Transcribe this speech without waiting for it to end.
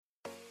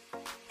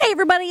Hey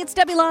everybody, it's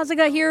Debbie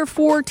Lazaga here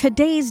for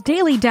today's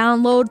daily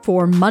download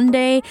for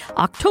Monday,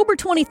 October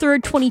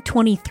 23rd,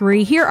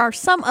 2023. Here are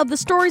some of the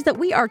stories that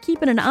we are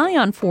keeping an eye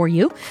on for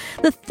you.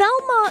 The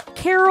Thelma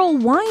Carroll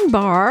Wine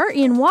Bar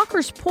in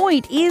Walker's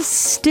Point is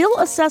still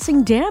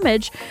assessing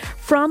damage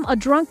from a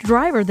drunk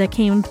driver that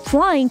came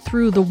flying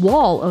through the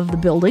wall of the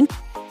building.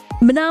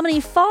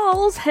 Menominee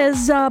Falls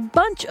has a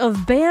bunch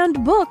of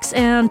banned books,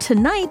 and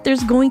tonight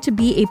there's going to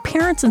be a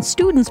parents and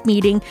students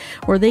meeting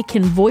where they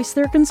can voice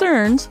their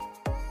concerns.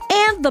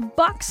 And the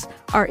Bucks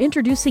are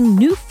introducing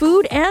new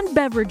food and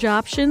beverage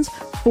options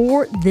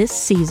for this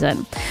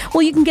season.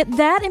 Well, you can get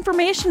that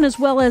information as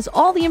well as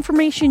all the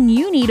information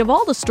you need of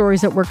all the stories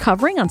that we're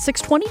covering on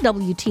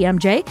 620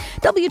 WTMJ,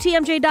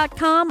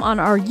 WTMJ.com, on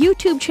our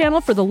YouTube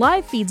channel for the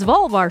live feeds of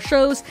all of our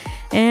shows,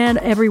 and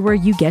everywhere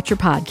you get your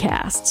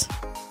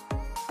podcasts.